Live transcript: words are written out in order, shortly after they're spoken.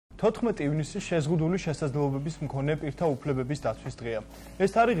14 ივნისი შეზღუდული შესაძლებლობების მქონე პირთა უფლებების დაცვის დღეა. ეს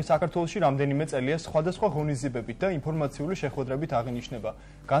თარიღი საქართველოში რამდენიმე წელია სხვადასხვა ღონისძიებებით და ინფორმაციული შეხვედრებით აღინიშნება.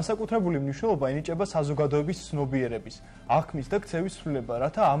 განსაკუთრებული მნიშვნელობა ენიჭება საზოგადოების ცნობიერების, აღქმის და ქცევის ცვლილება,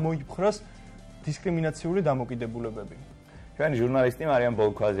 რათა ამოიფხრას დისკრიმინაციული დამოკიდებულებები. Ჩვენ ჟურნალისტი მარიამ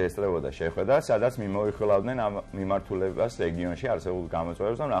ბოლქვაძე ესწრებოდა შეხვედრას, სადაც მიმოიხილავდნენ ამ მიმართულებას რეგიონში არსებულ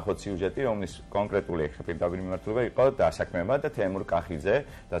გამოწვევებს და ნახოთ სიუჟეტი, რომლის კონკრეტული პირდაპირ მიმართულება იყო დასაქმება და თემურ კახიძე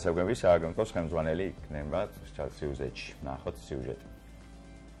დასაქმების სააგენტოს ხელმძღვანელი იქნება სიუჟეტში. ნახოთ სიუჟეტი.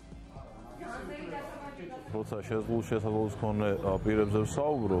 როცა შეზღუდულ შესაძლებლობის მქონე პირებზე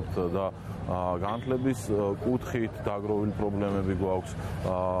ვსაუბრობთ და განათლების კუთხით დაგროვილი პრობლემები გვაქვს,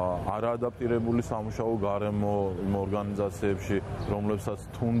 არაადაპტირებული სამუშაო გარემო იმ ორგანიზაციებში, რომლებსაც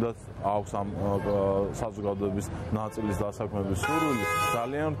თუნდაც აქვს ამ საზოგადოების ნაწილის დასაქმების სურვილი,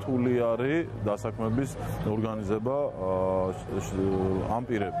 ძალიან რთული არის დასაქმების ორგანიზება ამ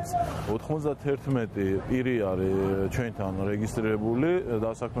პირების. 91 პირი არის ჩვენთან რეგისტრირებული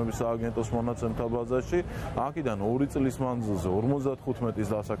დასაქმების სააგენტოს მონაცემთა ბაზაში. აქედან 2 წლის მანძილზე 55-ის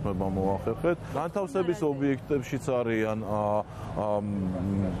დასაქმება მოახერხეთ. განთავსების ობიექტებშიც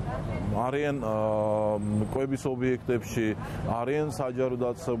არიან კვების ობიექტებში, არიან საჯარო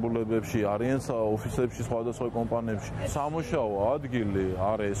დაწესებულებებში, არიან ოფისებში, სხვადასხვა კომპანიებში. სამუშაო ადგილი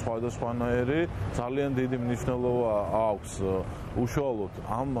არის სხვადასხვანაირი, ძალიან დიდი მნიშვნელობა აქვს უშუალოდ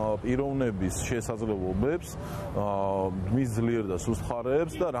ამ პიროვნების შესაძლებლობებს, მის ძლიერ და სუსტ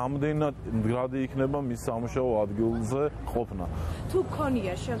მხარეებს და რამდენად მდგრადი იქნება მის სამუშაო ადგილზე ყოფნა. თუ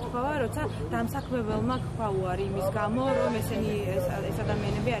გქონია შემთხვევა, როცა დამსაქმებელმა თქვა უარი იმის გამო, რომ ეს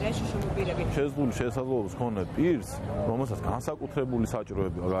ადამიანები არიან შეშმობილები. შეზღუდული შესაძლებლობის მქონე პირს, რომელსაც განსაკუთრებული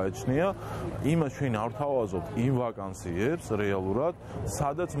საჭიროება გააჩნია, იმას ჩვენ არ ვთავაზობთ იმ ვაკანსიებს რეალურად,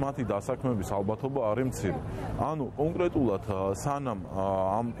 სადაც მათი დასაქმების ალბათობა არის მცირე. ანუ კონკრეტულად სანამ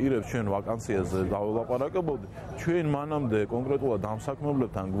ამ პირებს ჩვენ ვაკანსიაზე დაველაპარაკებოდი, ჩვენ მანამდე კონკრეტულად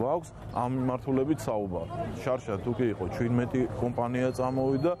დამსაქმებლებთან გვაქვს ამ მიმართულებით საუბარი. შარშან თუ კი იყო 17 კომპანია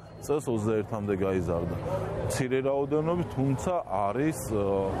წამოვიდა, წელს 21-მდე გაიზარდა. მცირე რაოდენობით, თუმცა არის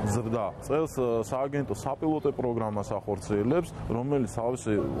ზრდა. წელს სააგენტო საპილოტო პროგრამას ახორციელებს, რომელიც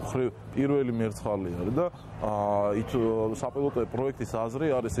თავისი პირველი მერცხალი არის და ით საპილოტო პროექტის აზრი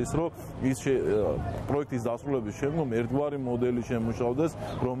არის ის, რომ ის პროექტის დასრულების შემდგომ ერთგვარი მოდელი შემუშავდეს,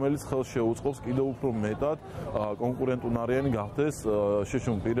 რომელიც ხელს შეუწყობს კიდევ უფრო მეტად კონკურენტუნარიანი გახდეს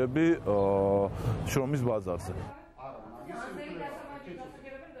შეშმ პირები შრომის ბაზარზე.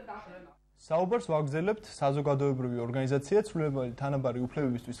 საუბარს ვაგრძელებთ საზოგადოებრივი ორგანიზაცია ცვლილებადი თანაბარი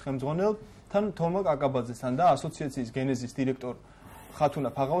უფლებებისთვის ხელმძღვანელთან თომა კაკაბაძესთან და ასოციაციის გენეზის დირექტორ ხათუნა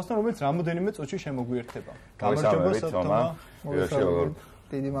ფაღავასთან, რომელიც რამოდენიმე წუთში შემოგვიერთება. გამარჯობა თომა.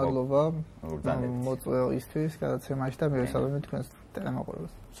 დიდი მადლობა მოწვევისთვის, გადაცემაში და მივესალმებით თქვენს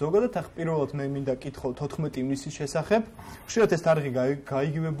ტელემოყურებელს. ზოგადად პირველად მე მინდა კითხო 14 ივნისის შესახებ. ხშირად ეს თარიღი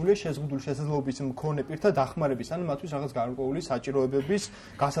გაიგივებულია შეზღუდული შესაძლებლობის მქონე პირთა დახმარების, ანუ მათთვის რაღაც გარკვეული საჭიროებების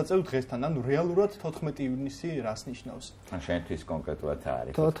გასაწევ დღესთან. ანუ რეალურად 14 ივნისი რას ნიშნავს? შენთვის კონკრეტულად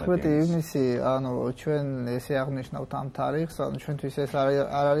არის 14 ივნისი, ანუ ჩვენ ესე აღნიშნავთ ამ თარიღს, ანუ ჩვენთვის ეს არ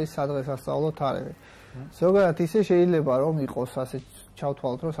არის სადღესასწაულო თარიღი. ზოგადად ისე შეიძლება რომ იყოს ასე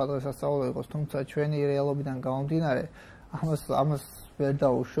ჩავთვალოთ, რომ სადღესასწაულო იყოს, თუმცა ჩვენი რეალობიდან გამომდინარე ამას ვერ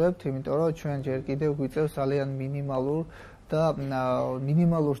დავუშვებთ, იმიტომ რომ ჩვენ ჯერ კიდევ გვიწევს ძალიან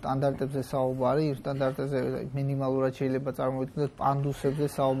მინიმალურ სტანდარტებზე საუბარი, იმ სტანდარტებზე მინიმალურად შეიძლება წარმოვიდგინოთ პანდუსებზე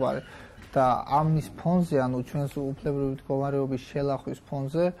საუბარი. და ამის ფონზე, ანუ ჩვენს უფლებრივი მდგომარეობის შელახვის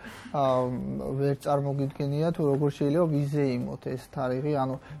ფონზე ვერ წარმოგიდგენია თუ როგორ შეიძლება ვიზეიმოთ ეს თარიღი,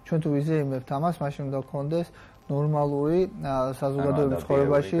 ანუ ჩვენ თუ ვიზეიმებთ ამას, მაშინ უნდა გქონდეს ნორმალური საზოგადოების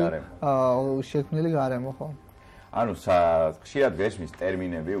ცხოვრებაში შექმნილი გარემო, ხო? ანუ ხშირად გესმის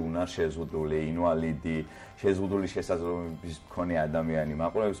ტერმინები უნარშეზღუდული, ინვალიდი, შეზღუდული შესაძლებლობის მქონე ადამიანი.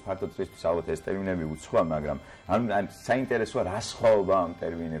 მაყურებლებს ფართოდ ალბათ ეს ტერმინები უცხოა, მაგრამ ანუ საინტერესოა რა სხვაობა ამ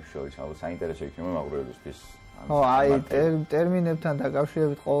ტერმინებს შორის, ალბათ საინტერესო იქნება მაყურებლებისთვის. ხო, აი ტერმინებთან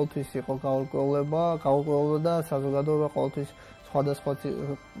დაკავშირებით ყოველთვის იყო გაურკვევლება და საზოგადოება ყოველთვის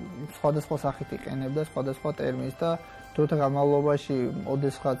სხვადასხვა სახით იყენებდა სხვადასხვა ტერმინს და დროთა განმავლობაში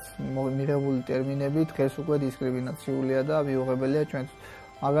ოდესღაც მიღებული ტერმინები დღეს უკვე დისკრიმინაციულია და მიუღებელია ჩვენთვის.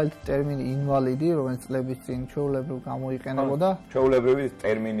 მაგალითად ტერმინი ინვალიდი, რომელიც წლების წინ ჩვეულებრივ გამოიყენებოდა. ჩვეულებრივი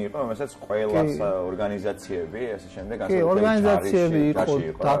ტერმინი იყო, რომელსაც ყველა ორგანიზაციები, ესე შემდეგ კი, ორგანიზაციები იყო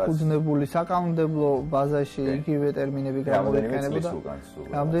დაფუძნებული საკანონმდებლო ბაზაში იგივე ტერმინები გამოიყენებოდა.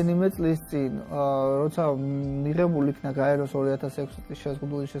 რამდენიმე წლის წინ, როცა მიღებული იქნა გაეროს 2006 წლის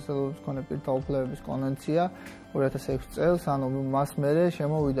შეზღუდული შესაძლებლობის მქონე პირთა უფლებების კონვენცია 2006 წელს, ანუ მას მერე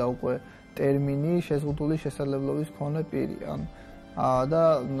შემოვიდა უკვე ტერმინი შეზღუდული შესაძლებლობის მქონე პირი. და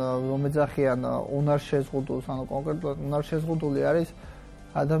რომ ეძახიან უნარშეზღუდულს, ანუ კონკრეტულად უნარშეზღუდული არის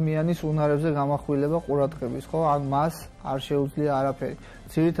ადამიანის უნარებზე გამახვილება ყურადღების, ხო? ან მას არ შეუძლია არაფერი.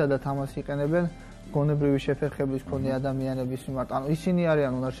 ძირითადად ამას იყენებენ გონებრივი შეფერხების მქონე ადამიანების მიმართ. ანუ ისინი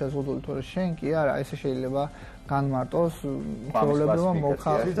არიან უნარშეზღუდული, თორე შენ კი არა, ესე შეიძლება განმარტოს პრობლემა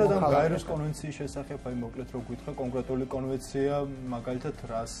მოხალხეს. ძირითადად გაეროს კონვენციის შესახებ აი მოკლედ რო გითხრა, კონკრეტული კონვენცია მაგალითად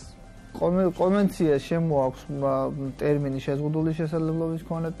რას კონვენცია შემოაქვს ტერმინი შეზღუდული შესაძლებლობის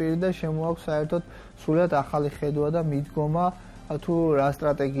მქონე პირი და შემოაქვს საერთოდ სრულად ახალი ხედვა და მიდგომა თუ რა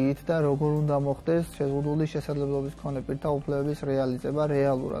სტრატეგიით და როგორ უნდა მოხდეს შეზღუდული შესაძლებლობის მქონე პირთა უფლებების რეალიზება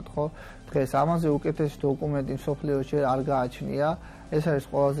რეალურად, ხო? დღეს ამაზე უკეთესი დოკუმენტი მსოფლიოში არ გააჩნია. ეს არის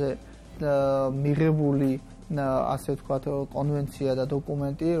ყველაზე მიღებული ასე ვთქვათ კონვენცია და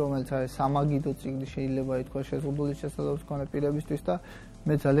დოკუმენტი, რომელიც არის სამაგიდო წიგნი შეიძლება ითქვას შეზღუდული შესაძლებლობის მქონე პირებისთვის და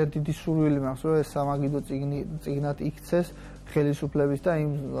მე ძალიან დიდი სურვილი მაქვს, რომ ეს სამაგიდო წიგნად იქცეს ხელისუფლების და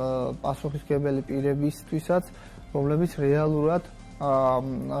იმ პასუხისმგებელი პირებისთვისაც, რომლებიც რეალურად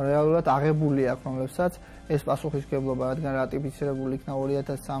აღებული აქვს, რომლებსაც ეს პასუხისმგებლობა, რადგან რატიფიცირებული იქნა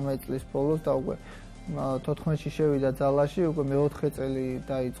 2013 წლის ბოლოს და უკვე 14-ში შევიდა ძალაში, უკვე მე-4 წელი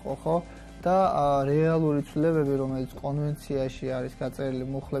დაიწყო, ხო? და რეალური ცვლილებები, რომელიც კონვენციაში არის გაწერილი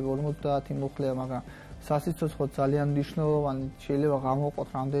მუხლები 50 მუხლია, მაგრამ სასიცოცხლო ძალიან მნიშვნელოვანი, შეიძლება გამოვყოთ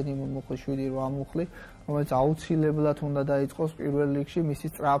რამდენიმე მუხლი, 7-8 მუხლი, რომელიც აუცილებლად უნდა დაიწყოს პირველ რიგში მისი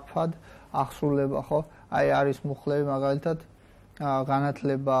სწრაფად აღსრულება, ხო? აი არის მუხლები მაგალითად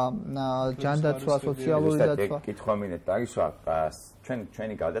განათლება, ჯანდაცვა, სოციალური დაცვა. კითხვა მინდა, დაგისვა,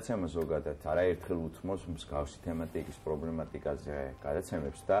 ჩვენი გადაცემა ზოგადად არაერთხელ უთმობს მსგავსი თემატიკის პრობლემატიკაზე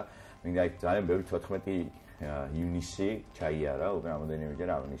გადაცემებს და მინდა ძალიან ბევრი 14 ივნისი ჩაიარა, უკვე რამოდენიმეჯერ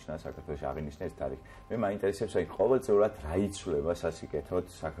აღნიშნა საქართველოში აღინიშნა ეს თარიღი. მე მაინტერესებს აი ყოველწლიურად რა იცვლება სასიკეთოდ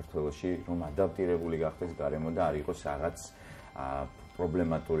საქართველოში, რომ ადაპტირებული გახდეს გარემო და არ იყოს რაღაც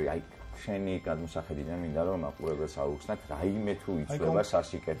პრობლემატური, აი შენი გადმოსახედიდან მინდა რომ მაყურებელს აუხსნათ, რაიმე თუ იცვლება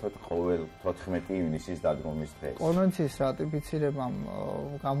სასიკეთოდ ყოველ 14 ივნისის დადგომის დღეს. კონვენციის რატიფიცირებამ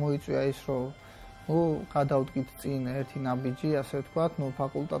გამოიწვია ის, რომ გადავდგით წინ ერთი ნაბიჯი, ასე ვთქვათ,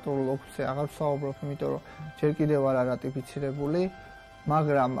 ფაკულტატურულ ოფისზე აღარ ვსაუბრობ, იმიტომ რომ ჯერ კიდევ არა რატიფიცირებული,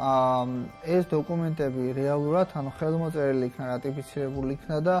 მაგრამ ეს დოკუმენტები რეალურად, ანუ ხელმოწერილი იქნა, რატიფიცირებული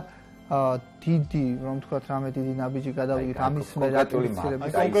იქნა და დიდი, რომ თქვათ, რამე დიდი ნაბიჯი გადავდგით ამის მე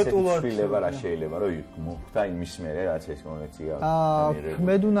რატიფიცირების. კონკრეტულად შეიძლება რა შეიძლება, რომ მოხდა იმის მერე, რაც ეს კონვენცია.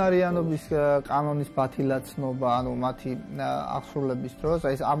 ქმედუნარიანობის კანონის ბათილაცნობა, ანუ მათი აღსრულების დროს,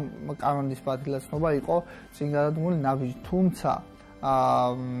 აი ეს ამ კანონის ბათილაცნობა იყო წინ გადადგმული ნაბიჯი, თუმცა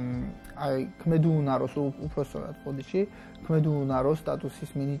აი ქმედუნაროს უпроსტად ბოდიში, ქმედუნაროს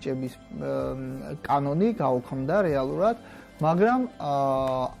სტატუსის მინიჭების კანონი გაუქმდა რეალურად. მაგრამ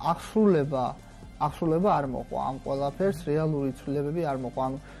აღსრულება არ მოყვა ამ ყველაფერს, რეალური ცვლილებები არ მოყვა.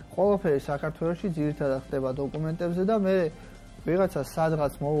 ანუ ყველაფერი საქართველოში ძირითადად ხდება დოკუმენტებზე და მე ვიღაცა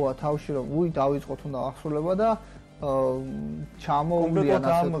სადღაც მოვა თავში, რომ დავიწყოთ უნდა აღსრულება და ჩამოუვლიან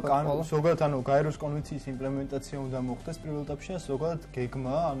ასე ვთქვათ. ზოგადად ანუ გაეროს კონვენციის იმპლემენტაცია უნდა მოხდეს პირველ etapში, ზოგადად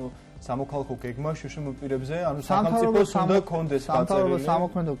გეგმა, ანუ სამოქალაქო გეგმა შუშემ პირებზე, ანუ სახელმწიფოს უნდა კონდეს სათავრო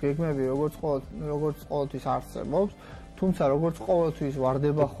სამოქმედო გეგმები როგორც ყოველთვის არსებობს. თუმცა როგორც ყოველთვის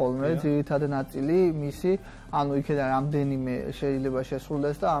ვარდება ხოლმე ძირითადი ნაწილი მისი, ანუ იქიდან რამდენიმე შეიძლება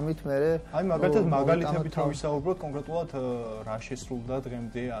შესრულდეს და ამით მე აი მაგალითად მაგალითებით რომ ვისაუბროთ კონკრეტულად რა შესრულდა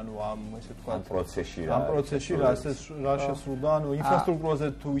დღემდე, ანუ ამ ესე ვთქვათ ამ პროცესში რა შესრულდა, ანუ ინფრასტრუქტურაზე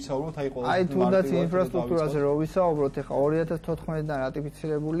თუ ვისაუბროთ, აი ყოველთვის აი თუნდაც ინფრასტრუქტურაზე რომ ვისაუბროთ, ეხლა 2014-დან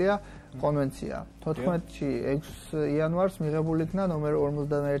რატიფიცირებულია კონვენცია. 14-ში 6 იანვარს მიღებული იქნა ნომერ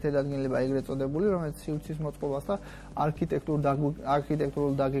 51 დადგენილება ეგრეთ წოდებული, რომელიც სივრცის მოწყობას და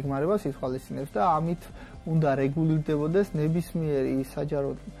არქიტექტურულ დაგეგმარებას ითვალისწინებს და ამით უნდა რეგულირდებოდეს ნებისმიერი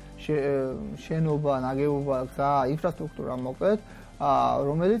საჯარო შენობა, ნაგებობა, გზა, ინფრასტრუქტურა მოკლედ,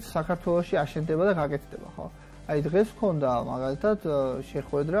 რომელიც საქართველოში აშენდება და გაკეთდება, ხო? აი დღეს მქონდა მაგალითად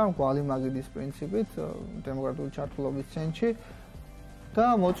შეხვედრა მგვალი მაგიდის პრინციპით დემოკრატიული ჩართულობის ცენტრში და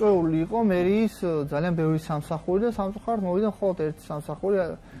მოწვეული იყო მერიის ძალიან ბევრი სამსახური და სამწუხაროდ მოვიდა მხოლოდ ერთი სამსახური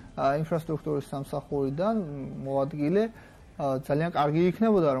ინფრასტრუქტურის სამსახურიდან მოადგილე. ძალიან კარგი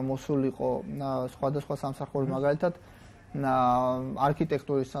იქნებოდა რომ მოსულიყო სხვადასხვა სამსახური, მაგალითად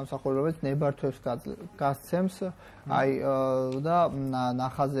არქიტექტურის სამსახური, რომელიც ნებართვებს გასცემს, აი და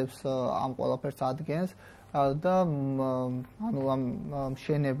ნახაზებს ამ ყველაფერს ადგენს, და ანუ ამ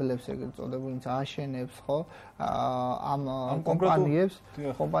მშენებლებს ეგრეთ წოდებული აშენებს ხო ამ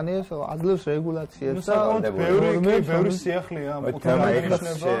კომპანიებს აძლევს რეგულაციებს და ბევრი სიახლეა ამ კუთვნილება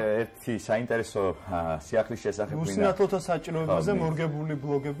ერთი საინტერესო სიახლის შესახებ ვინა უსინათლოთა საჭიროებაზე მორგებული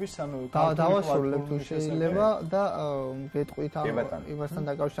ბლოგების ანუ დავასრულებ თუ შეიძლება და გეტყვით იმასთან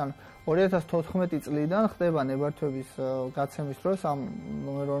დაკავშირებით 2014 წლიდან ხდება ნებართვების გაცემის დროს ამ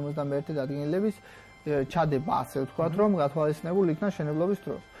ნომერ 51 დადგენილების ჩადება ასე ვთქვათ რომ გათვალისწინებულ იქნა შენებლობის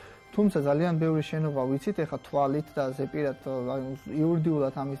დროს. თუმცა ძალიან ბევრი შენობა ვიცით, ეხა თვალით და ზეპირად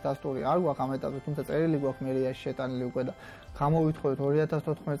იურიდიულად ამის დასტური არ გვაქვს ამ ეტაპზე, თუმცა წერილი გვაქვს მერიაში შეტანილი უკვე და გამოვითხოვეთ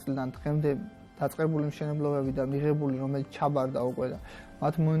 2014 წლიდან დღემდე დაწყებული მშენებლობები და მიღებული რომელიც ჩაბარდა უკვე და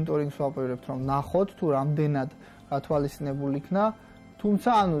მათ მონიტორინგს ვაპირებთ რომ ნახოთ თუ რამდენად გათვალისწინებულ იქნა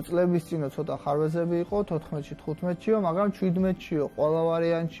თუმცა ანუ წლების წინო ცოტა ხარვეზები იყო 14-ში 15-შიო, მაგრამ 17-შიო ყველა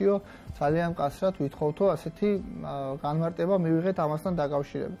ვარიანტშიო ძალიან მკაცრად ვითხოვთო ასეთი განმარტება მივიღეთ ამასთან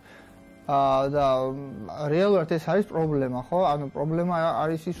დაკავშირებით. და რეალურად ეს არის პრობლემა, ხო? ანუ პრობლემა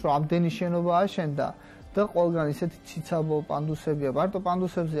არის ის, რომ ამდენი შენობა აშენდა და ყველგან ისეთი ციცაბო პანდუსებია, მარტო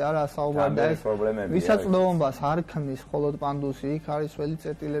პანდუსებზე არაა საუბარი და ეს ვისაწვდომობას არ ქმნის მხოლოდ პანდუსი, იქ არის ველი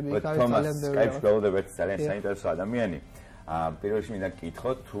წერტილები, იქ არის ძალიან ბევრი. სკაიპში გველოდებთ ძალიან საინტერესო ადამიანი. პირველში მინდა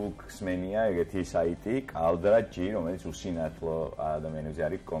გითხოთ თუ გსმენია ეგეთი საიტი კალდრა.g რომელიც უსინათლო ადამიანებზე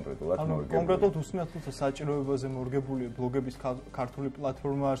არის კონკრეტულად მორგებული. კონკრეტულად უსინათლოთა საჭიროებაზე მორგებული ბლოგების ქართული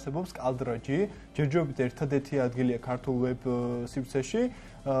პლატფორმა არსებობს კალდრა.g. ჯერჯერობით ერთადერთი ადგილია ქართულ ვებ სივრცეში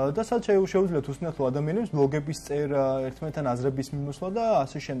და სადაც შეუძლიათ უსინათლო ადამიანებს ბლოგების წერა, ერთმანეთთან აზრების მიმოსვლა და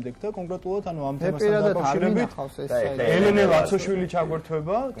ასე შემდეგ და კონკრეტულად ანუ ამ თემასთან დაკავშირებით ელენე ლაცოშვილი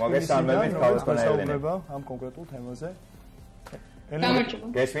ჩაგვერთვება მოგესალმებით ქალბატონო ამ კონკრეტულ თემაზე.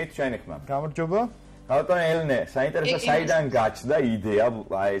 გესმით ჩვენი ხმა. გამარჯობა. ქალბატონო ელენე, საინტერესო საიდან გაჩნდა იდეა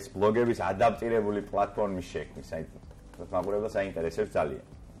ეს ბლოგების ადაპტირებული პლატფორმის შექმნის? მაყურებელს საინტერესებს ძალიან.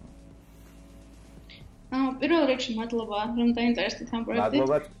 პირველ რიგში მადლობა რომ დაინტერესდით ამ პროექტით.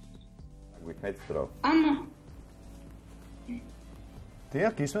 მადლობა. გვითხრით დრო.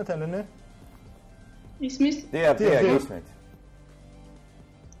 დიახ, გისმენთ ელენე? ისმის? დიახ, გისმენთ.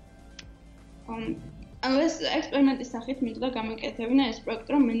 ანუ ეს ექსპერიმენტის სახით მინდა გამეკეთებინა ეს პროექტი,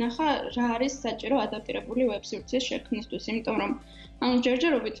 რომ მენახა რა არის საჭირო ადაპტირებული ვებ-სივრცეს შექმნისთვის, იმიტომ რომ ანუ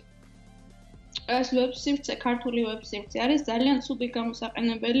ჯერჯერობით ეს ვებ-სივრცე, ქართული ვებ-სივრცე არის ძალიან ცუდი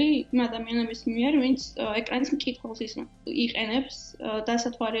გამოსაყენებელი იმ ადამიანების მიერ, ვინც ეკრანის მკითხველს იყენებს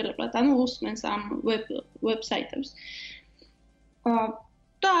დასათვალიერებლად, ანუ უსმენს ამ ვებ-საიტებს.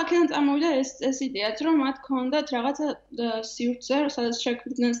 და აქედან წამოვიდა ეს იდეაც, რომ მათ ჰქონდათ რაღაცა სივრცე, სადაც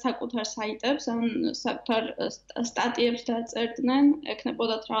შექმნდნენ საკუთარ საიტებს, ან საკუთარ სტატიებს დაწერდნენ,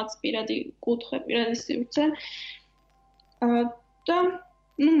 ექნებოდათ რაღაც პირადი კუთხე, პირადი სივრცე. და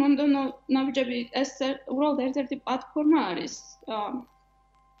ну, მომდევნო ნაბიჯები ეს უბრალოდ ერთ-ერთი პლატფორმა არის.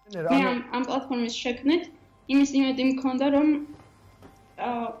 მე ამ პლატფორმის შექმნით იმის იმედი მქონდა, რომ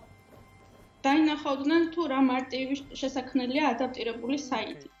დაინახავდნენ თუ რა მარტივი შესაქმნელია ადაპტირებული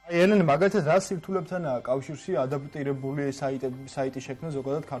საიტი. აი ელენე, მაგალითად რა სირთულებთანაა კავშირში ადაპტირებული საიტი შექმნა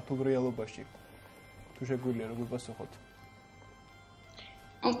ზოგადად ქართულ რეალობაში? თუ შეგვიძლია როგორ პასუხოთ?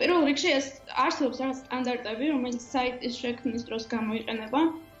 პირველ რიგში ეს არსებობს რაღაც სტანდარტები, რომელიც საიტის შექმნის დროს გამოიყენება.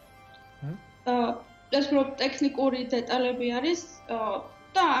 ეს უფრო ტექნიკური დეტალები არის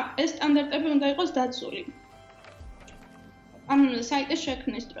და ეს სტანდარტები უნდა იყოს დაცული. ამ საიტის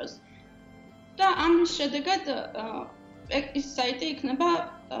შექმნის დროს. და ამის შედეგად ეს საიტი იქნება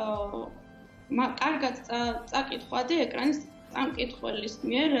კარგად წაკითხვადი ეკრანის წამკითხველის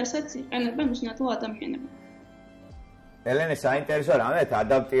მიერ, რასაც იყენებენ უსინათლო ადამიანები. ელენე, საინტერესო რამეთ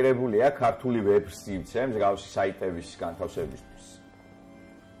ადაპტირებულია ქართული ვებ-სივრცე მსგავსი საიტების განთავსებისთვის.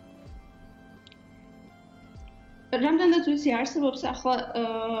 რამდენადაც ვიცი, არსებობს ახლა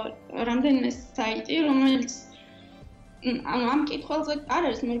რამდენიმე საიტი, რომელიც ანუ ამ კითხველზე არ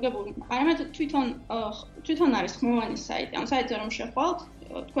არის მორგებული. არამედ თვითონ არის ხმოვანი საიტი. ამ საიტზე რომ შეხვალთ,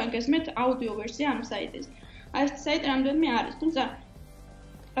 თქვენ გესმით აუდიო ვერსია ამ საიტის. აი ეს საიტი რამდენიმე არის, თუმცა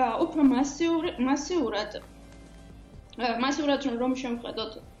უფრო მასიურად რომ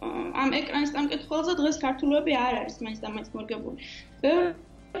შევხედოთ ამ ეკრანის წამკითხველზე დღეს ქართულები არ არის მაინც და მაინც მორგებული.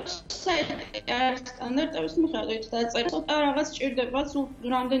 საიტი არის სტანდარტების მიხედვით დაწერილი. ცოტა რაღაც ჭირდება, სულ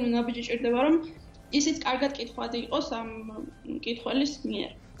რამდენი ნაბიჯი ჭირდება, რომ ისიც კარგად კითხვადი იყოს ამ კითხველის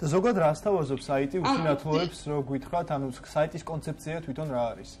მიერ. და ზოგადად რა ასთავაზობს საიტი უსინათლოებს, რო გითხრათ, ანუ საიტის კონცეფცია თვითონ რა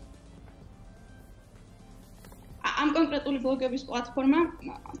არის? ამ კონკრეტული ბლოგების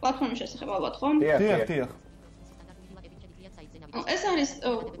პლატფორმის შესახებ ალბათ, ხო? დიახ. ეს არის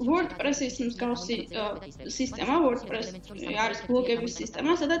WordPress-ის მსგავსი სისტემა, WordPress არის ბლოგების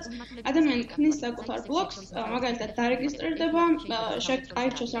სისტემა, სადაც ადამიანი ქმნის საკუთარ ბლოგს, მაგალითად დარეგისტრირდება,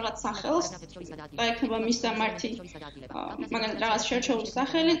 აირჩევს რაღაც სახელს, დაექნება მის სამართი, მაგალითად რაღაც შერჩეულ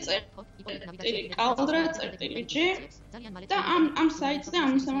სახელი, წერტილი კალდრა, წერტილი ჯი და ამ საიტზე,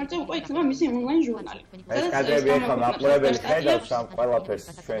 ამ სამართზე უკვე იქნება მისი ონლაინ ჟურნალი. ეს კადრები ახლა მაყურებელი ხედავს ამ ყველაფერს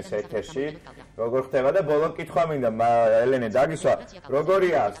ჩვენს ეთერში, როგორ ხდება და ბოლო კითხვა მინდა ელენე დაგისვა,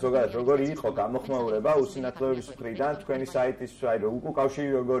 როგორია ზოგადად როგორი იყო გამოხმაურება უსინათლოების მხრიდან თქვენი საიტის უკავშირი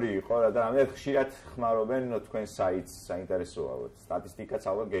როგორი იყო და რამდენად ხშირად ხმარობენ თქვენ საიტს საინტერესოა სტატისტიკაც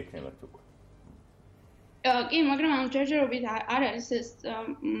ალბათ გექნებათ უკვე. კი, მაგრამ ამ ჯერჯერობით არ არის ეს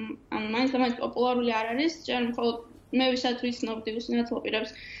მაინც პოპულარული არ არის, ჯერ მხოლოდ მე ვისაც ვიცნობდი უსინათლო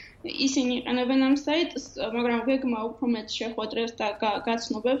პირებს ისინი იყენებენ ამ საიტს, მაგრამ გეგმა უფრო მეტ შეხვედრებს და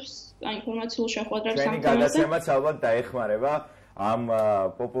გაცნობებს, ინფორმაციულ შეხვედრებს ამ თემაზე. ჩვენი გადაცემაც ალბათ დაეხმარება ამ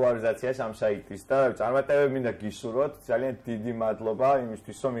პოპულარიზაციას ამ საიტის და წარმატებები მინდა გისურვოთ. ძალიან დიდი მადლობა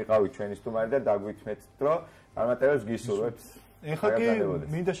იმისთვის, რომ იყავით ჩვენი სტუმარი და დაგვითმეთ, რომ წარმატებებს გისურვებთ. ეხლა კი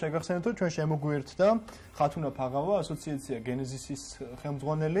მინდა შეგახსენოთ, რომ ჩვენ შემოგვიერთდა ხათუნა ფაღავა, ასოციაცია გენეზისის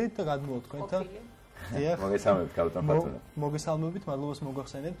ხელმძღვანელი და გადმოვთ თქვენთან. მოგესალმებით ქალბატონ ხათუნა. მოგესალმებით, მადლობას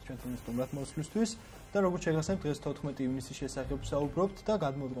მოგახსენებთ ჩვენთან სტუმრად მოსვლისთვის და როგორც შეგახსენებთ, დღეს 14 ივნისის შესახებ ვსაუბრობთ და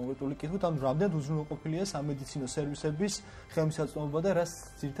გადმოვთ კონკრეტული კითხვით, ანუ რამდენად უზრუნველყოფილია სამედიცინო სერვისების ხელმისაწვდომობა და რას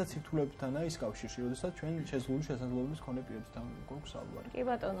ძირითად სირთულებებთანაა ის კავშირში, როდესაც ჩვენ შეზღუდული შესაძლებლობის მქონე პირებთან გვაქვს საუბარი. კი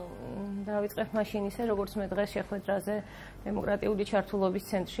ბატონო, დავიწყებ მაშინ ისე, როგორც მე დღეს შეხვედრაზე დემოკრატიული ჩართულობის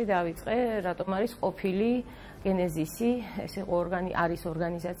ცენტრში დავიწყე, რატომ არის ყოფილი გენეზისი, ეს არის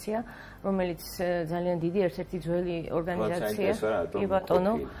ორგანიზაცია, რომელიც ძალიან დიდი ერთ-ერთი ძველი ორგანიზაცია. კი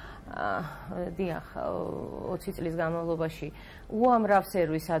ბატონო, დიახ, 20 წლის განმავლობაში უამრავ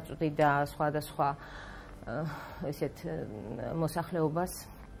სერვისს აწვდიდა სხვადასხვა ესეთ მოსახლეობას,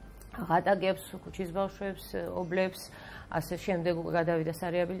 ღატაკებს, ქუჩის ბავშვებს, ობლებს, ასე შემდეგ გადავიდა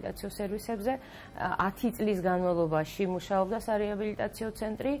სარეაბილიტაციო სერვისებზე. 10 წლის განმავლობაში მუშაობდა სარეაბილიტაციო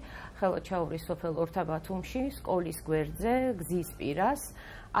ცენტრი ხელვაჩაურის სოფელ ორთაბათუმში, სკოლის გვერდზე, გზის პირას.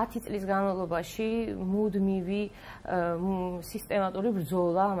 10 წლის განმავლობაში მუდმივი სისტემატური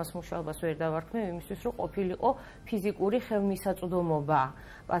ბრძოლა, ამას მუშაობას ვერ დავარქმევ, იმისთვის, რომ ყოფილიყო ფიზიკური ხელმისაწვდომობა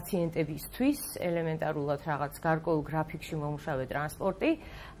პაციენტებისთვის, ელემენტარულად რაღაც გარკვეულ გრაფიკში მომუშავე ტრანსპორტი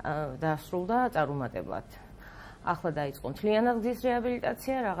დასრულდა წარუმატებლად. ახლა დაიწყო მთლიანად გზის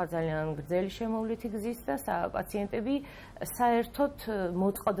რეაბილიტაცია, რაღაც ძალიან გრძელი შემოვლითი გზის და პაციენტები საერთოდ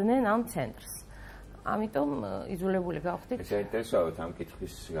მოწყდნენ ამ ცენტრს. ამიტომ იძულებული გავხდით. საინტერესოა ამ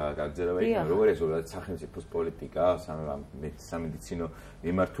კითხვის გაგრძელება იქნება, როგორია ზოგადად სახელმწიფოს პოლიტიკა სამედიცინო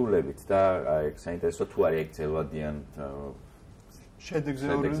მიმართულებით და საინტერესო თუ არის ეგ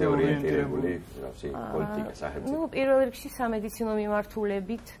შედეგზე ორიენტირებული პოლიტიკა სახელმწიფო. ნუ პირველ რიგში სამედიცინო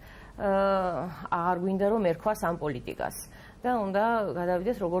მიმართულებით აღარ გვინდა რომ ერქვას ამ პოლიტიკას და უნდა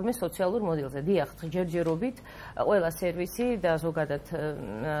გადავიდეს როგორმე სოციალურ მოდელზე. დიახ, ჯერჯერობით ყველა სერვისი და ზოგადად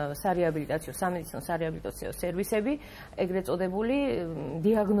სამედიცინო სარეაბილიტაციო სერვისები, ეგრეთ წოდებული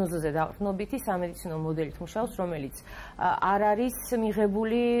დიაგნოზზე დაყრდნობითი სამედიცინო მოდელით მუშაობს, რომელიც არ არის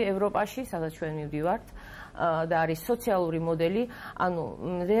მიღებული ევროპაში, სადაც ჩვენ მივდივართ. და არის სოციალური მოდელი, ანუ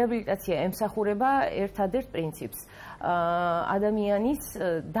რეაბილიტაცია ემსახურება ერთადერთ პრინციპს, ადამიანის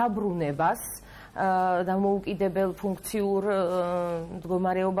დაბრუნებას დამოუკიდებელ ფუნქციურ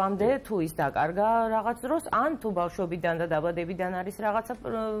მდგომარეობამდე, თუ ის დაკარგა რაღაც დროს, ან თუ ბავშვობიდან და დაბადებიდან არის რაღაცა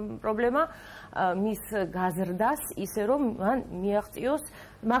პრობლემა, მის გაზრდას ისე რომ მან მიაღწიოს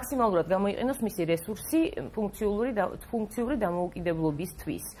მაქსიმალურად გამოიყენოს მისი რესურსი ფუნქციური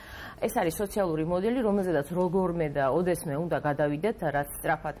დამოუკიდებლობისთვის. ეს არის სოციალური მოდელი, რომელზედაც როგორმე და ოდესმე უნდა გადავიდეთ, რაც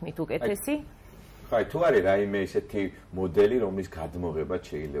სწრაფად მით უკეთესი. ხაი, თუ არის რაიმე ისეთი მოდელი, რომლის გადმოღება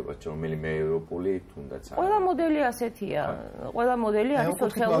შეიძლება, რომელიმე ევროპული თუნდაც არის. ყველა მოდელი ასეთია. ყველა მოდელი არის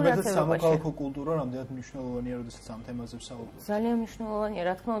სოციალური ასეულობაში. სამოქალაქო კულტურა რამდენად მნიშვნელოვანია, როდესაც ამ თემაზე ვსაუბრობთ? ძალიან მნიშვნელოვანია,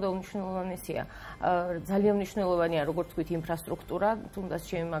 რა თქმა უნდა, უმნიშვნელოვანესია. ძალიან მნიშვნელოვანია, როგორც თქვით, ინფრასტრუქტურა, თუნდაც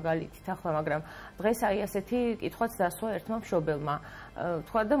ჩემი მაგალითით ახლა, მაგრამ დღეს აი ასეთი კითხვაც დასვა ერთმა მშობელმა.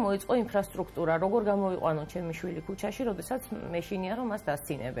 თქვა და მოიწყო ინფრასტრუქტურა, როგორ გამოვიყვანო ჩემი შვილი ქუჩაში, როდესაც მეშინია რომ მას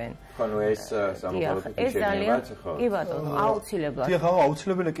დასცინებენ. ანუ ეს სამოქალაქო შედგენებაც ხო? კი ბატონო, აუცილებლად. დიახ,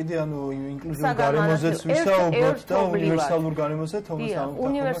 აუცილებელია კიდე ანუ ინკლუზიურ გარემოზეც ვისაუბროთ და უნივერსალურ გარემოზე თომას ამბობთ.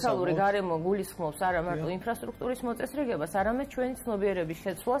 უნივერსალური გარემო გულისხმობს არა მარტო ინფრასტრუქტურის მოწესრიგებას, არამედ ჩვენი ცნობიერების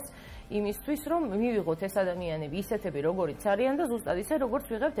შეცვლას იმისთვის, რომ მივიღოთ ეს ადამიანები ისეთები, როგორიც არიან და ზუსტად ისე, როგორც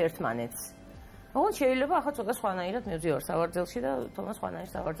ვიღებთ ერთმანეთს. ოღონდ შეიძლება ახლა ცოტა სხვანაირად მევძივარ სავარძელში და თომა სხვანაირ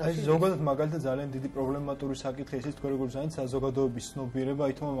სავარძელში. აი ზოგადად მაგალითად ძალიან დიდი პრობლემატური საკითხი ისიც თქვენ როგორც ზანით საზოგადოების ცნობიერება,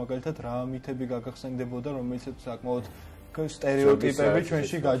 აი თომა მაგალითად რა მითები გაგახსენდებოდა, რომელიც საკმაოდ სტერეოტიპები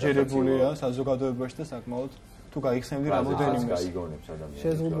ჩვენში გაჯერებულია საზოგადოებაში და საკმაოდ თუ გაიხსენებდი რამოდენიმე გაიგონებს ადამიანს.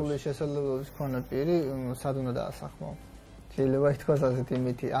 შეზღუდული შესაძლებლობის მქონე პირი სად უნდა დაასახმო? შეიძლება ითქვას ასეთ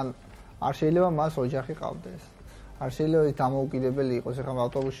იმითი, ან არ შეიძლება მას ოჯახი ყავდეს. არ შეიძლება ის დამოუკიდებელი იყოს. ეხლა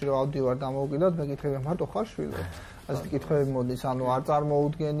ავტობუსში რო ავდივარ დამოუკიდებლად, მე გითხები მარტო ხარ შვილო? ასეთი კითხვები მოდის, ანუ არ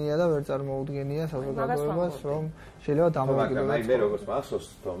წარმოუდგენია და ვერ წარმოუდგენია საზოგადოებას, რომ შეიძლება დამოუკიდებლად. მაგრამ მე როგორც მახსოვს,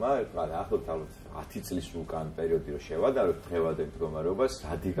 თომა, ახლობთ ალბათ 10 წლის უკან პერიოდი რო შევადაროთ დღევანდელ მდგომარეობას,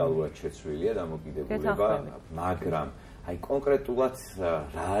 რადიკალურად შეცვლილია დამოუკიდებლობა, მაგრამ აი კონკრეტულად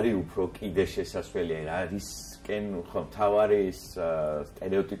რა არის უფრო კიდე შესაძლებელი, რა არის ხო თავარი ის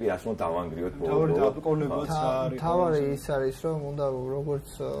სტერეოტიპი რას უნდა დავანგრიოთ ბოლოს თავარი ის არის რომ უნდა როგორც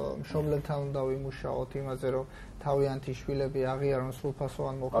მშობლებთან უნდა ვიმუშაოთ იმაზე რომ თავიანთი შვილები აღიარონ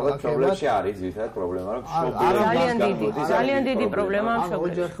სრულფასოვან მოქალაქეებად. პრობლემაში არის ძირითადად პრობლემა რომ მშობლები ძალიან დიდი პრობლემაა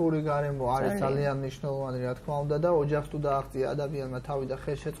მშობლებში. ოჯახური გარემო არის ძალიან მნიშვნელოვანი რა თქმა უნდა და ოჯახს თუ დააღწია ადამიანმა თავი და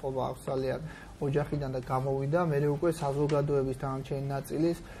ხელშეწყობა აქვს ძალიან ოჯახიდან და გამოვიდა, მე უკვე საზოგადოების დანარჩენი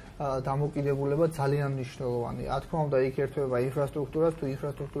ნაწილის დამოკიდებულება ძალიან მნიშვნელოვანია. რა თქმა უნდა, იქ ერთვება ინფრასტრუქტურას, თუ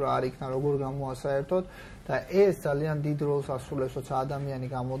ინფრასტრუქტურა არ იქნა, როგორ გამოასაერთოთ და ეს ძალიან დიდ როლს ასრულებს, როცა ადამიანი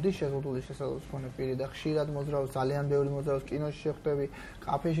გამოდის, შეზღუდული შესაძლებლობის მქონე პირი და ხშირად მოძრაობს, ძალიან ბევრი მოძრაობს კინოში შეხვდები,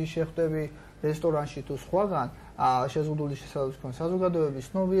 კაფეში შეხვდები, რესტორანში თუ სხვაგან, შეზღუდული შესაძლებლობის მქონე საზოგადოების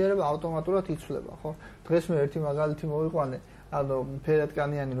ცნობიერება ავტომატურად იცვლება, ხო? დღეს მე ერთი მაგალითი მოვიყვანე, ანუ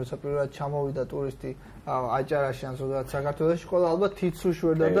ფერადკანიანი როცა პირველად ჩამოვიდა ტურისტი აჭარაში ან ზოგადად საქართველოში ყველა ალბათ თითს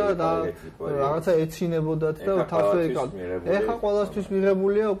უშვერდა და რაღაცა ეცინებოდათ და თავს ვერ იკავდა. ეხლა ყველასთვის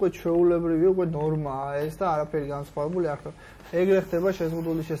მიღებულია უკვე ჩვეულებრივი, უკვე ნორმაა ეს და არაფერი განსხვავებული არ ხდება. ეგრე ხდება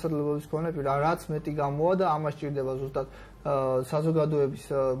შეზღუდული შესაძლებლობის მქონე პირ, რაც მეტი გამოვა და ამას ჭირდება ზუსტად საზოგადოების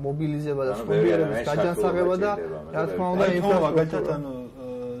მობილიზება და ცნობიერების გაჯანსაღება და რა თქმა უნდა ინფრასტრუქტურა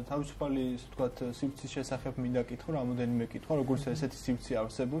თავისუფალი, ისე ვთქვათ, სივრცის შესახებ მინდა კითხო, რამოდენიმე კითხვა, როგორც ესეთი სივრცე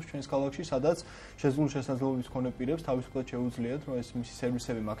არსებობს ჩვენს ქალაქში, სადაც შეზღუდული შესაძლებლობის მქონე პირებს თავისუფლად შეუძლიათ, რომ ეს მისი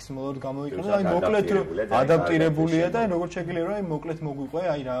სერვისები მაქსიმალურად გამოიყენოს, აი მოკლედ რომ ადაპტირებულია და როგორც შეგიძლია რომ აი მოკლედ მოგვიყვე,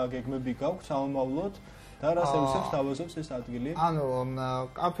 აი რა გეგმები გაქვთ სამომავლოდ და რა სერვისებს თავაზობს ეს ადგილი? ანუ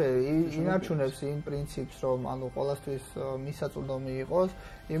კაფე ინარჩუნებს იმ პრინციპს, რომ ანუ ყოველთვის მისაწვდომი იყოს,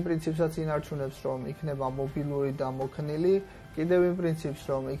 იმ პრინციპსაც ინარჩუნებს, რომ იქნება მობილური და მოქნილი კიდევ იმ პრინციპს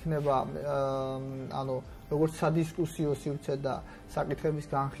რომ იქნება ანუ როგორც სადისკუსიო სივრცე და საკითხების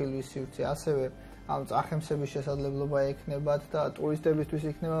განხილვის სივრცე, ასევე ანუ წახემსების შესაძლებლობა ექნებათ და ტურისტებისთვის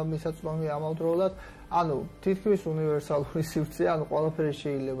იქნება მისაწვდომი ამავდროულად, ანუ თითქმის უნივერსალური სივრცე, ანუ ყველაფერი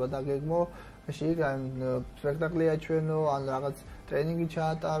შეიძლება დაგეგმო, შეიძლება სპექტაკლი აჩვენო, ან რაღაც ტრენინგი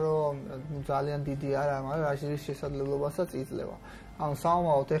ჩაატარო, ძალიან დიდი არა, მაგრამ რაშილის შესაძლებლობასაც იძლევა. ანუ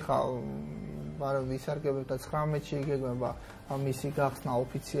სამომავლოდ ეხა მაგრამ ვისარგებლებ და 19-ში იგეგმება მისი გახსნა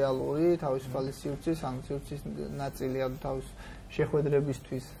ოფიციალური თავისუფალი სივრცის, ანუ სივრცის ნაწილი ანუ თავის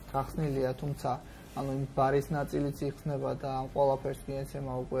შეხვედრებისთვის გახსნილია, თუმცა ანუ ბარის ნაწილიც იხსნება და ამ ყველაფერს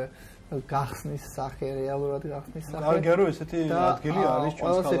მიეცემა უკვე გახსნის სახე, რეალურად გახსნის სახე. კარგია რომ ესეთი ადგილი არის ჩვენს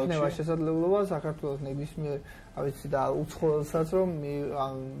ქალაქში. ყველას ექნება შესაძლებლობა საქართველოს ნებისმიერ, ავიცი და უცხოელსაც რომ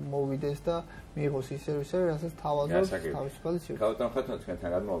მოვიდეს და მიიღოს ის სერვისები, რასაც თავაზობს თავისუფალი სივრცე. გავუთან ხათო თქვენთან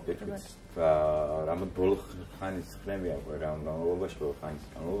გადმოვიდეთ. რამოდ ბოლო ხანის ხნებია უკვე განმავლობაში ბოლო ხანის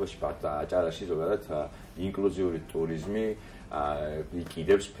განმავლობაში აჭარაში ზოგადად ინკლუზიური ტურიზმი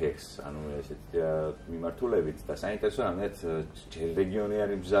იყიდებს ფეხს, ანუ ესეთ მიმართულებით და საინტერესო ამეთ ჯერ რეგიონი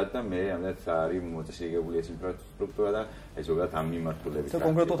არის მზად და მე ამეთ არის მოწესრიგებული ეს ინფრასტრუქტურა და ეს ზოგადად ამ მიმართულებით. და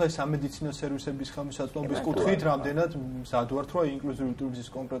კონკრეტულად აი სამედიცინო სერვისების ხელმისაწვდომობის კუთხით რამდენად მზად ვართ რომ ინკლუზიური ტურიზმის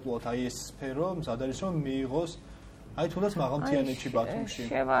კონკრეტულად აი ეს სფერო მზად არის რომ მიიღოს აი თუნდაც მაღალმთიანეთში ბათუმში.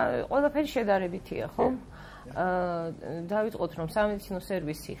 ყველაფერი შედარებითია, ხო? დავიწყოთ რომ სამედიცინო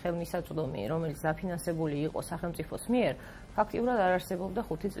სერვისი ხელმისაწვდომი, რომელიც დაფინანსებული იყო სახელმწიფოს მიერ, ფაქტიურად არ არსებობდა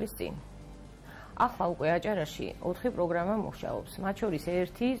 5 წლის წინ. ახლა უკვე აჭარაში 4 პროგრამა მუშაობს, მათ შორის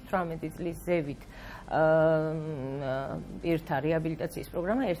ერთი 18 წლის ზევით პირთა რეაბილიტაციის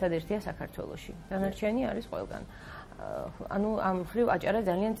პროგრამა ერთადერთია საქართველოში. დანარჩენი არის ყველგან. ანუ ამ მხრივ აჭარა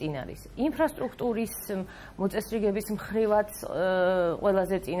ძალიან წინ არის. ინფრასტრუქტურის მოწესრიგების მხრივაც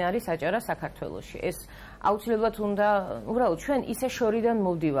ყველაზე წინ არის აჭარა საქართველოში. ეს აუცილებლად უნდა, უბრალოდ ჩვენ ისე შორიდან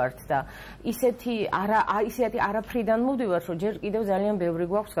მოვდივართ და ისეთი არაფრიდან მოვდივართ, რომ ჯერ კიდევ ძალიან ბევრი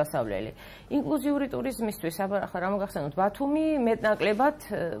გვაქვს გასავლელი. ინკლუზიური ტურიზმისთვის ახლა რა მოგახსენოთ, ბათუმი მეტნაკლებად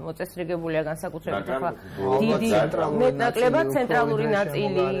მოწესრიგებულია განსაკუთრებით ახლა დიდი მეტნაკლებად ცენტრალური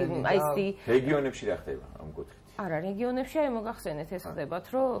ნაწილი, აი ეს რეგიონებში რა ხდება ამ კუთხით? არა, რეგიონებში აი მოგახსენეთ ეს ხდებათ,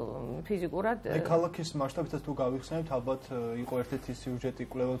 რომ ფიზიკურად ქალაქის მასშტაბითაც თუ გავიხსენებთ, ალბათ იყო ერთ-ერთი სიუჟეტი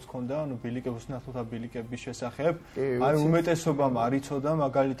კვლევაც ჰქონდა, ანუ ბილიკების ნახულთა ბილიკების შესახებ. აი უმეტესობამ არ იცოდა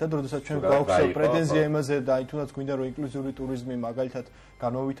მაგალითად, როდესაც ჩვენ გვაქვს პრეტენზია იმაზე და აი თუნდაც გვინდა რომ ინკლუზიური ტურიზმი მაგალითად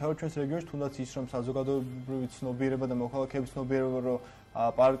განმოვითარო ჩვენს რეგიონში, თუნდაც ის რომ საზოგადოებრივი ცნობიერება და მოქალაქეების ცნობიერება რომ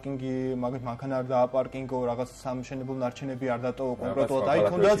პარკინგი მაგათ მანქანა არ დააპარკინგო, რაღაც სამშენებლო ნარჩენები არ დატოვო კონკრეტულად. აი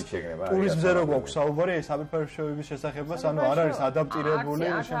თუნდაც ტურიზმზე რო გვაქვს საუბარი, ეს საფრთხეების შესახებას, ანუ არ არის ადაპტირებული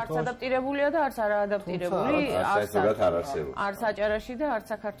შემთხვევაში. არც ადაპტირებულია და არც არაადაპტირებული, არც აჭარაში და არც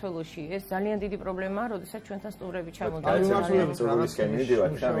საქართველოში. ეს ძალიან დიდი პრობლემაა, როდესაც ჩვენთან სტუმრები ჩამოდიან. ტურიზმისკენ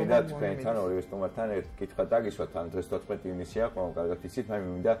მიდივართ და მინდა თქვენთან ორივე სტუმართან ერთ კითხვა დაგისვათ, ან დღეს 14 ივნისია, ყველამ კარგად იცით, მე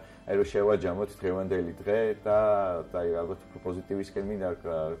მინდა აი რომ შევაჯამოთ დღევანდელი დღე და აი ალბათ პოზიტივისკენ მინდა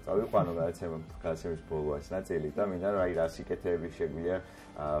წავიყვანო გადაცემის ბოლო ეს ნაწილი და მინდა რომ აი რა სიკეთეები შეგვიძლია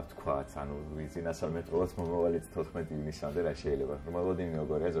ვთქვათ, ანუ ვიზინასამეტროლაც მომავალიც 14 ივნისამდე რა შეიძლება. მოლოდინი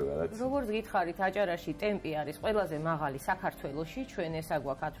როგორია ზოგადად? როგორც გითხარით, აჭარაში ტემპი არის ყველაზე მაღალი საქართველოში, ჩვენ ესა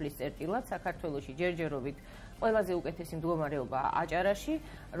გვაქვს ათვლის წერტილად, საქართველოში ჯერჯერობით ყველაზე უკეთესი მდგომარეობა აჭარაში,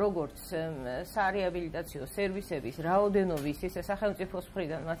 როგორც სარეაბილიტაციო სერვისების რაოდენობის, ისე სახელმწიფოს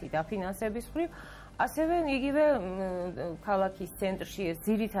მხრიდან მათი დაფინანსების მხრივ, ასევე იგივე ქალაქის ცენტრში ეს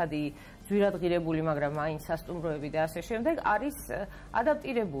ძირითადი ძვირადღირებული, მაგრამ მაინც სასტუმროები და ასე შემდეგ არის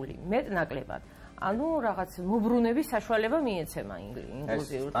ადაპტირებული მეტნაკლებად. ანუ რაღაც მობრუნების საშუალება მიეცემა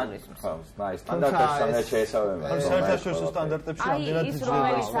ინკლუზიურ ტურიზმს. აი სტანდარტებს შეესაბამება. საერთაშორისო სტანდარტებში ამდენად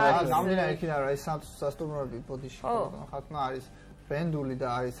ძლიერი. ამდენად იქნება რა ეს სასტუმროები ბოდიში ხათმა არის ბრენდული და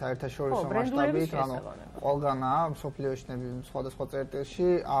არის საერთაშორისო მასშტაბით, ანუ ყველგანაა მსოფლიოში სხვადასხვა წერტილში,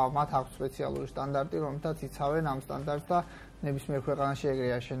 მათ აქვს სპეციალური სტანდარტი, რომელთაც იცავენ ამ სტანდარტს და ნებისმიერ ქვეყანაში ეგრე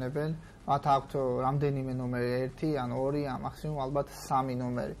აშენებენ. მათ აქვთ რამდენიმე ნომერი 1, ან 2, ან მაქსიმუმ ალბათ 3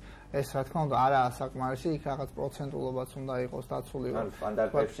 ნომერი. ეს რა თქმა უნდა არაა საკმარისი, იქ რაღაც პროცენტულობაც უნდა იყოს დაცული.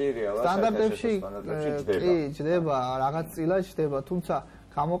 სტანდარტებში რეალურად სტანდარტებში კი ჯდება, რაღაც წილად ჯდება, თუმცა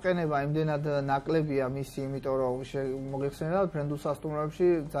გამოყენება იმდენად ნაკლებია მისი, იმიტომ რომ მოგეხსენებათ, ბრენდულ სასტუმროებში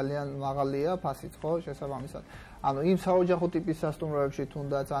ძალიან მაღალია ფასიც, ხო, შესაბამისად. ანუ იმ საოჯახო ტიპის სასტუმროებში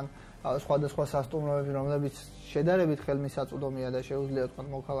თუნდაც ან სხვადასხვა სასტუმროები, რომლებიც შედარებით ხელმისაწვდომია და შეუძლია თქვა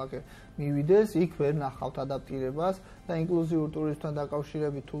მოქალაქე მივიდეს, იქ ვერ ნახავთ ადაპტირებას და ინკლუზიურ ტურიზმთან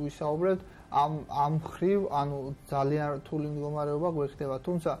დაკავშირებით თუ ვისაუბრებთ, ამ მხრივ, ანუ ძალიან რთული მდგომარეობა გვეხდება,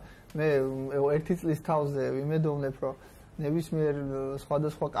 თუმცა მე ერთი წლის თავზე ვიმედოვნებ, რომ ნებისმიერ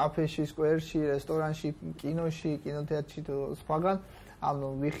სხვადასხვა კაფეში, სკვერში, რესტორანში, კინოში, კინოთეატრში თუ სხვაგან ანუ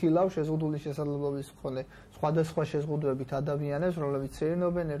ვიხილავ შეზღუდული შესაძლებლობის მქონე სხვადასხვა შეზღუდვებით ადამიანებს, რომლებიც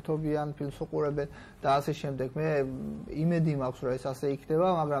ცერინობენ, ერთობიან, ფილმს უყურებენ და ასე შემდეგ. მე იმედი მაქვს, რომ ეს ასე იქნება,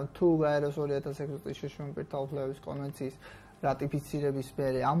 მაგრამ თუ გაეროს 2006 წლის შრომის პირთა უფლებების კონვენციის რატიფიცირების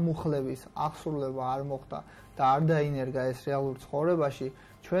მერე ამ მუხლების აღსრულება არ მოხდა და არ დაინერგა ეს რეალურ ცხოვრებაში,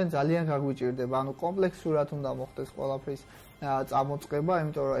 ჩვენ ძალიან გაგვიჭირდება, ანუ კომპლექსურად უნდა მოხდეს ყველაფრის წამოწყება,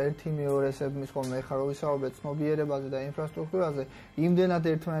 იმიტომ რომ ერთი მეორესების ხოლმე ხარ რო ვისაუბრეთ ცნობიერებაზე და ინფრასტრუქტურაზე, იმდენად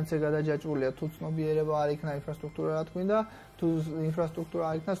ერთმანეთზე გადაჯაჭვულია, თუ ცნობიერება არ იქნა ინფრასტრუქტურა რა თქვინდა, თუ ინფრასტრუქტურა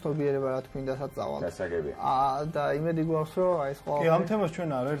არ იქნა ცნობიერება რა თქვინდა საწავალ. და იმედი გვაქვს, რომ აი ეს ყველა კი ამ თემას ჩვენ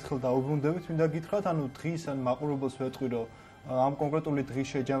არაერთხელ დაუბრუნდებით, მინდა გითხრათ, ანუ დღის ან მაყურებელს ვეტყვი, რომ ამ კონკრეტული დღის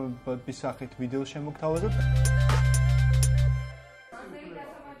შეჯამების სახით ვიდეოს შემოგთავაზებთ.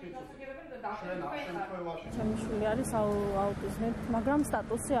 ჩემი შვილი არის აუტიზმით, მაგრამ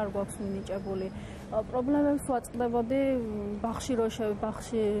სტატუსი არ გვაქვს მინიჭებული. პრობლემებს ვაწყდებოდი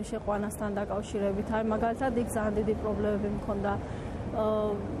ბაღში შეყვანასთან დაკავშირებით. აი მაგალითად იქ ძალიან დიდი პრობლემები მქონდა.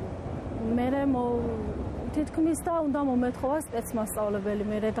 მე თითქმის და უნდა მომეთხოვა სპეცმასწავლებელი.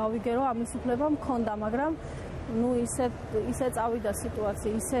 მე გავიგე რომ ამის უფლება მქონდა, მაგრამ ну ისე წავიდა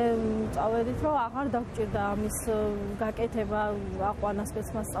სიტუაცია, ისე წავედით, რომ აღარ დაგვჭირდა ამის გაკეთება, აყვანა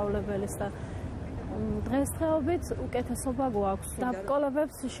სპეცმასწავლებელის და დღესდღეობით უკეთესობა გვაქვს.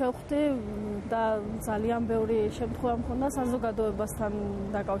 დაბრკოლებებს შევხვდი და ძალიან ბევრი შემთხვევა მქონდა საზოგადოებასთან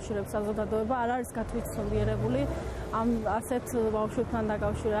დაკავშირებით. საზოგადოება არ არის გათვითცნობიერებული ამ ასეთ ბავშვებთან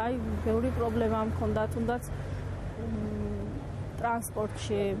დაკავშირებით. აი, ბევრი პრობლემა მქონდა, თუნდაც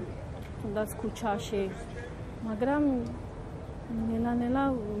ტრანსპორტში, თუნდაც ქუჩაში. მაგრამ ნელა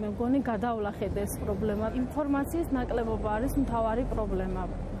მე მგონი გადავლახეთ ეს პრობლემა. ინფორმაციის ნაკლებობა არის მთავარი პრობლემა.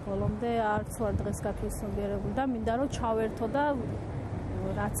 ბოლომდე არც ვარ დღეს გათვითცნობიერებული და მინდა რომ ჩავერთო და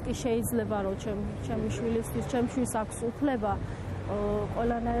რაც კი შეიძლება რომ ჩემი შვილისთვის, ჩემ შვილს აქვს უფლება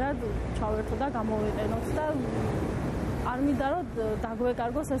ყველანაირად ჩავერთო და გამოვიყენოთ და არ მინდა რომ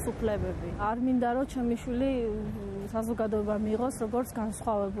დაგვეკარგოს ეს უფლებები. არ მინდა რომ ჩემი შვილი საზოგადოება მიიღოს როგორც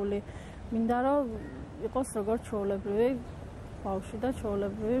განსხვავებული. მინდა რომ იყოს როგორც ჩვეულებრივი ბავშვი და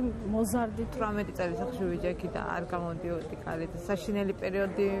ჩვეულებრივი მოზარდი 18 წელიწადში ვიჯექი და არ გამოდიოდი კარით. საშინელი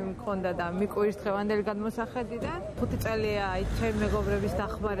პერიოდი მქონდა და მიკვირს დღევანდელი გადმოსახედიდან. 5 წელია აი ჩემი მეგობრების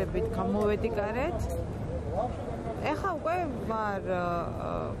დახმარებით გამოვედი გარეთ. ეხლა უკვე ვარ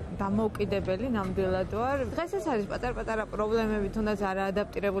დამოუკიდებელი, ნამდვილად ვარ. დღეს ეს არის პატარ-პატარა პრობლემები, თუნდაც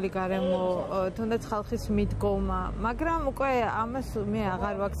არაადაპტირებული გარემო, თუნდაც ხალხის მიდგომა, მაგრამ უკვე ამას მე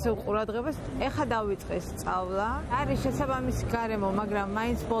აღარ ვაქცევ ყურადღებას. ეხლა დავიწყე სწავლა. არის შესაბამისი გარემო, მაგრამ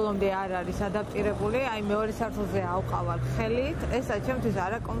მაინც ბოლომდე არ არის ადაპტირებული. აი მეორე სართულზე ავყავარ ხელით. ესა ჩემთვის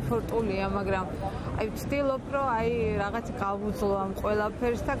არაკომფორტულია, მაგრამ აი ვცდილობ, რომ აი რაღაცა გავუძლო ამ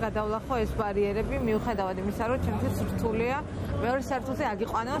ყველაფერს და გადავლახო ეს ბარიერები, მიუხედავად იმისა, რომ ჩემთვის რთულია მეორე სართულზე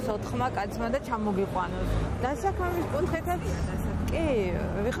აგიყვანოს 4 კაცმა და ჩამოგიყვანოს. დასაქმების კუთხითაც კი,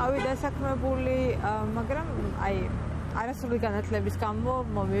 ვიყავი დასაქმებული, მაგრამ აი არასრული განათლების გამო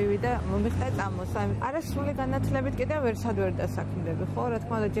მომივიდა, მომიხდა წამოს. არასრული განათლებით კიდევ ვერსად ვერ დასაქმდები, ხო? რა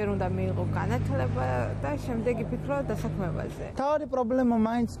თქმა უნდა, ჯერ უნდა მიიღო განათლება და შემდეგ იფიქრო დასაქმებაზე. თავი პრობლემა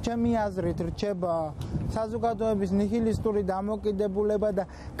მაინც ჩემი აზრით რჩება საზოგადოების ნიჰილისტური დამოკიდებულება და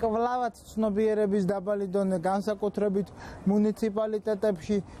კვლავაც ცნობიერების დაბალი დონე განსაკუთრებით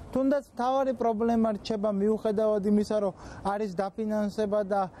მუნიციპალიტეტებში. თუნდაც თავი პრობლემა რჩება მიუხედავად იმისა, რომ არის დაფინანსება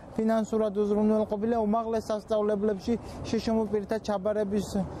და ფინანსურად უზრუნველყოფილია უმაღლეს სასწავლებლებში შეშმო პირთა ჩაბარების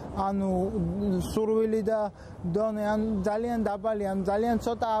სურვილი და დონე ძალიან დაბალი, ძალიან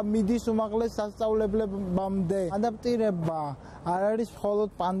ცოტა მიდის უმაღლეს სასწავლებლებამდე. ადაპტირება არ არის მხოლოდ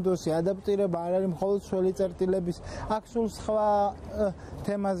პანდუსი, ადაპტირება არ არის მხოლოდ სველი წერტილების, აქ სულ სხვა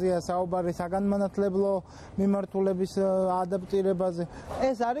თემაზეა საუბარი, საგანმანათლებლო მიმართულების ადაპტირებაზე.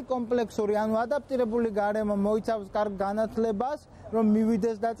 ეს არის კომპლექსური, ადაპტირებული გარემო მოიცავს კარგ განათლებას, რომ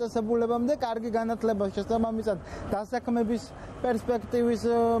მივიდეს დაწესებულებამდე, კარგი განათლება შესაბამისად დასაქმების პერსპექტივის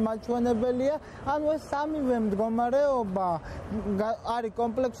მაჩვენებელია. ეს სამივე მდგომარეობა არის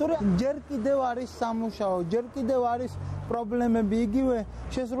კომპლექსური, ჯერ კიდევ არის სამუშაო, ჯერ კიდევ არის პრობლემები იგივე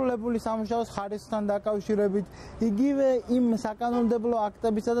შესრულებული სამუშაოს ხარისხთან დაკავშირებით, იგივე იმ საკანონმდებლო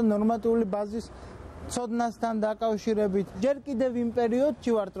აქტებისა და ნორმატიული ბაზის ცოდნასთან დაკავშირებით. ჯერ კიდევ იმ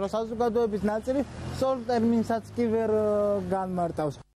პერიოდში ვართ, რომ საზოგადოების ნაწილი სწორ ტერმინსაც კი ვერ განმარტავს.